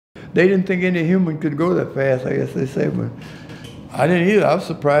They didn't think any human could go that fast, I guess they say, but I didn't either. I was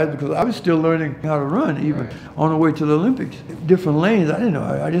surprised because I was still learning how to run even on the way to the Olympics. Different lanes, I didn't know.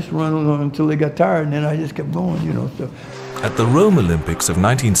 I just run until they got tired, and then I just kept going, you know. So. At the Rome Olympics of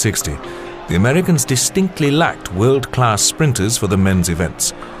 1960, the Americans distinctly lacked world-class sprinters for the men's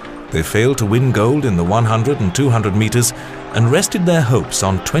events. They failed to win gold in the 100 and 200 meters and rested their hopes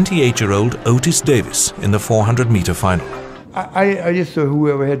on 28-year-old Otis Davis in the 400-meter final. I just thought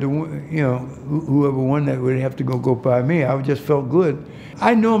whoever had to, you know, whoever won that would have to go by me. I just felt good.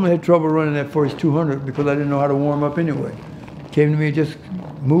 I normally had trouble running that first 200 because I didn't know how to warm up anyway. It came to me, just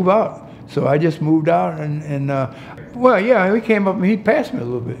move out. So I just moved out and well, yeah, he came up and he passed me a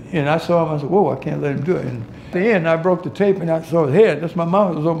little bit. And I saw him, I said, whoa, I can't let him do it. And at the end, I broke the tape and I saw his head. That's my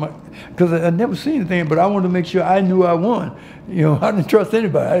mouth was over my, because I'd never seen anything, but I wanted to make sure I knew I won. You know, I didn't trust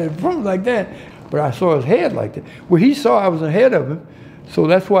anybody. I didn't prove like that. But I saw his head like that. Well, he saw I was ahead of him, so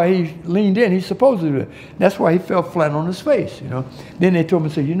that's why he leaned in. He's supposed to do it. That's why he fell flat on his face, you know. Then they told me,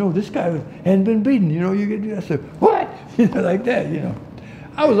 say, you know, this guy hadn't been beaten, you know, you get do that. I said, what? You know, like that, you know.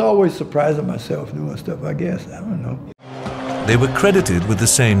 I was always surprised at myself doing stuff, I guess. I don't know. They were credited with the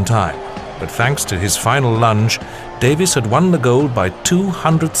same time, but thanks to his final lunge, Davis had won the gold by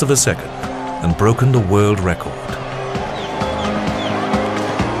 0.02 of a second and broken the world record.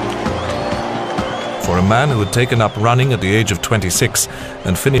 For a man who had taken up running at the age of 26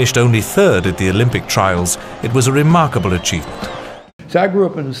 and finished only 3rd at the Olympic trials, it was a remarkable achievement. So I grew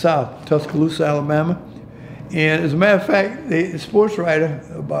up in the South, Tuscaloosa, Alabama. And as a matter of fact, the sports writer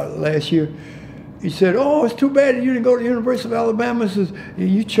about last year, he said, oh, it's too bad that you didn't go to the University of Alabama. He says,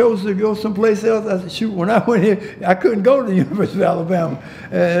 you chose to go someplace else. I said, shoot, when I went here, I couldn't go to the University of Alabama.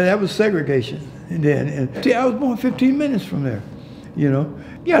 That was segregation then. And see, I was born 15 minutes from there, you know.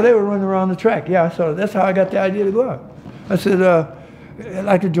 Yeah, they were running around the track. Yeah, I saw it. That's how I got the idea to go out. I said, I'd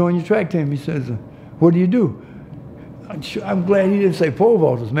like to join your track team. He says, what do you do? I'm glad he didn't say pole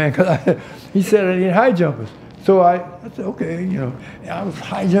vaulters, man, because he said I need high jumpers. So I said, okay, you know, I was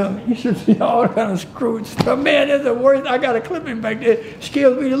high jumping. You should see all kind of screwed stuff. Man, that's the worst. I got a clipping back there.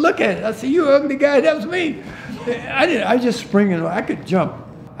 Scares me to look at it. I said, you ugly guy, that was me. I just springing. I could jump.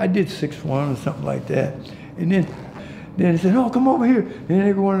 I did 6'1" or something like that. And then he said, oh, come over here. Then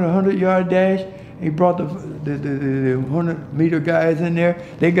they won a 100-yard dash. He brought the 100-meter guys in there.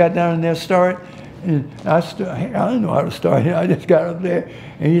 They got down in their start. And I didn't know how to start. I just got up there.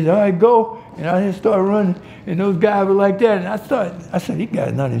 And he said, all right, go. And I just started running. And those guys were like that. And I said, he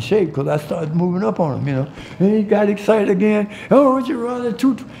guy's not in shape, because I started moving up on him, you know. And he got excited again. Oh, would you run at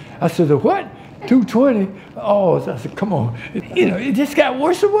 220? I said, the what? 220? Oh, I said, come on. You know, it just got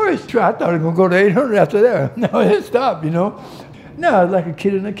worse and worse. I thought it was going to go to 800 after that. No, it stopped, you know. No, it's like a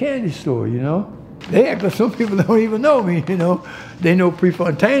kid in a candy store, you know. They act like some people don't even know me, you know. They know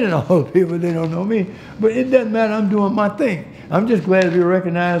Prefontaine and all those people, they don't know me. But it doesn't matter, I'm doing my thing. I'm just glad to be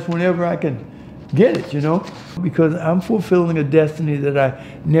recognized whenever I can get it, you know, because I'm fulfilling a destiny that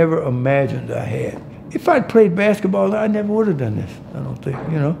I never imagined I had. If I'd played basketball, I never would have done this, I don't think,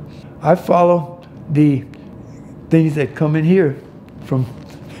 you know. I follow the things that come in here from,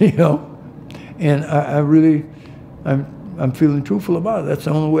 you know, and I'm feeling truthful about it. That's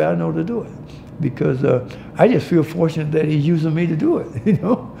the only way I know to do it, because I just feel fortunate that he's using me to do it, you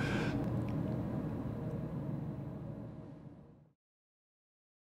know.